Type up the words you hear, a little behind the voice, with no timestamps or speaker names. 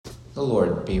The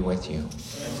Lord be with you.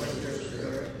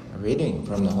 A reading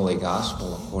from the Holy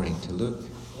Gospel according to Luke.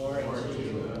 Glory to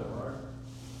you, Lord.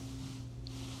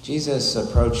 Jesus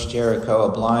approached Jericho.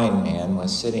 A blind man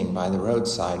was sitting by the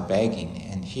roadside begging,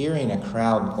 and hearing a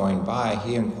crowd going by,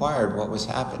 he inquired what was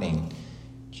happening.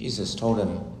 Jesus told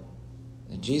him,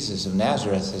 Jesus of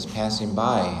Nazareth is passing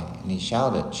by, and he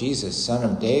shouted, Jesus, Son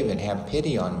of David, have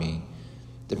pity on me.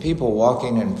 The people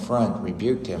walking in front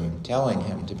rebuked him, telling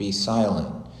him to be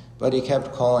silent. But he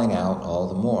kept calling out all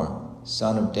the more,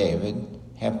 Son of David,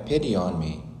 have pity on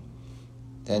me.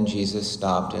 Then Jesus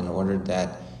stopped and ordered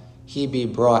that he be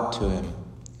brought to him.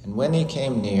 And when he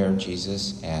came near,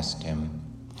 Jesus asked him,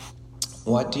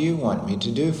 What do you want me to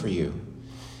do for you?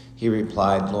 He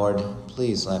replied, Lord,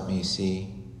 please let me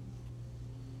see.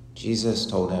 Jesus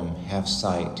told him, Have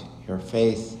sight, your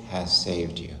faith has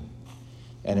saved you.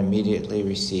 And immediately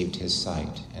received his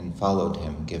sight and followed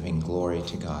him, giving glory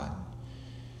to God.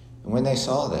 And when they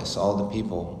saw this, all the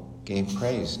people gave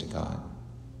praise to God.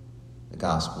 The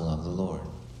Gospel of the Lord.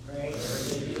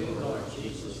 Praise to you, Lord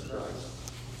Jesus Christ.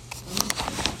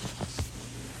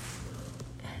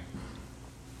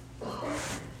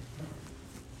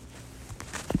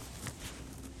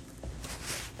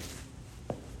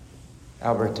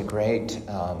 Albert the Great,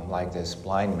 like this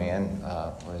blind man,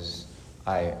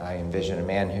 I envision a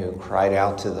man who cried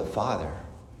out to the Father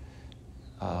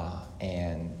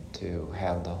and to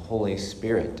have the Holy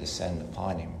Spirit descend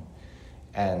upon him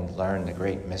and learn the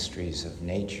great mysteries of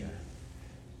nature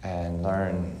and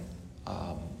learn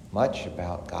much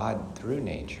about God through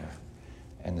nature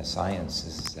and the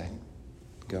sciences that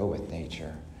go with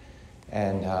nature.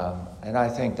 And I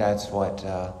think that's what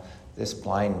this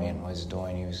blind man was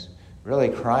doing. He was really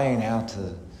crying out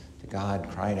to God,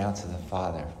 crying out to the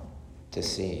Father to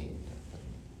see.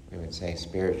 We would say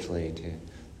spiritually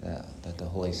that the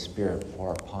Holy Spirit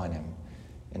pour upon him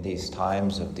in these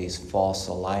times of these false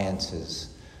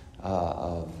alliances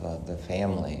of the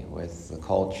family with the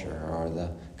culture or the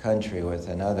country with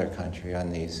another country.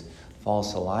 On these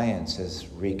false alliances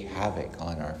wreak havoc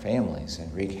on our families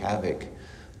and wreak havoc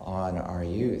on our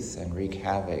youth and wreak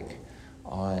havoc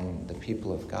on the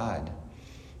people of God.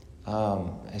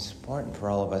 It's important for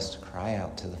all of us to cry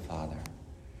out to the Father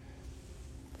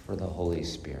for the Holy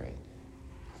Spirit.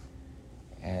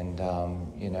 And,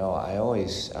 I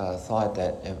always thought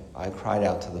that if I cried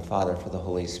out to the Father for the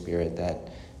Holy Spirit,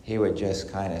 that he would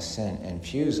just kind of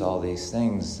infuse all these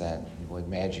things that would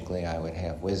magically, I would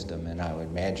have wisdom, and I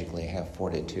would magically have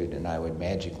fortitude, and I would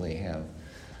magically have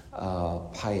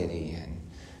piety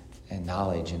and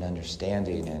knowledge and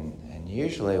understanding. And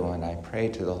usually when I pray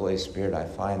to the Holy Spirit, I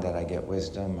find that I get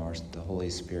wisdom, or the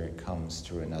Holy Spirit comes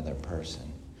through another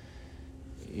person.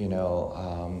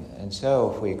 And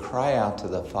so if we cry out to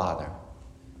the Father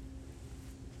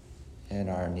in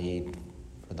our need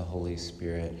for the Holy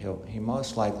Spirit, he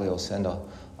most likely will send a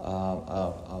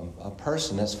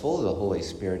person that's full of the Holy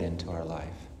Spirit into our life.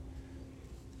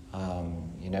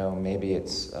 Maybe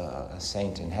it's a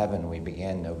saint in heaven. We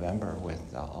began November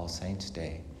with All Saints'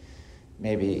 Day.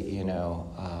 Maybe,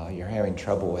 you're having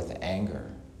trouble with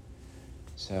anger.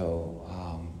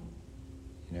 So,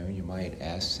 you might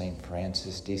ask St.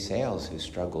 Francis de Sales, who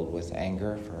struggled with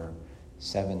anger for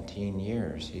 17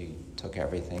 years. He took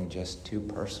everything just too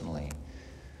personally.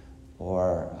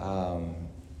 Or,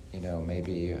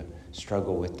 maybe you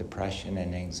struggle with depression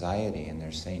and anxiety, and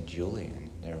there's St. Julian.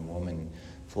 They're a woman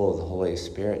full of the Holy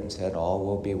Spirit and said, all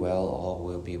will be well,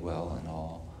 and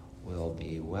all will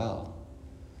be well.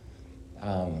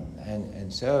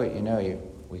 So,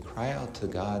 we cry out to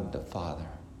God the Father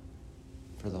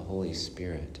for the Holy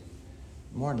Spirit.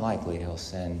 More than likely, he'll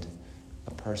send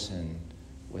a person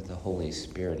with the Holy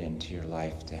Spirit into your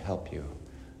life to help you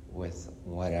with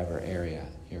whatever area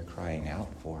you're crying out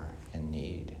for and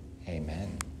need.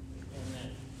 Amen.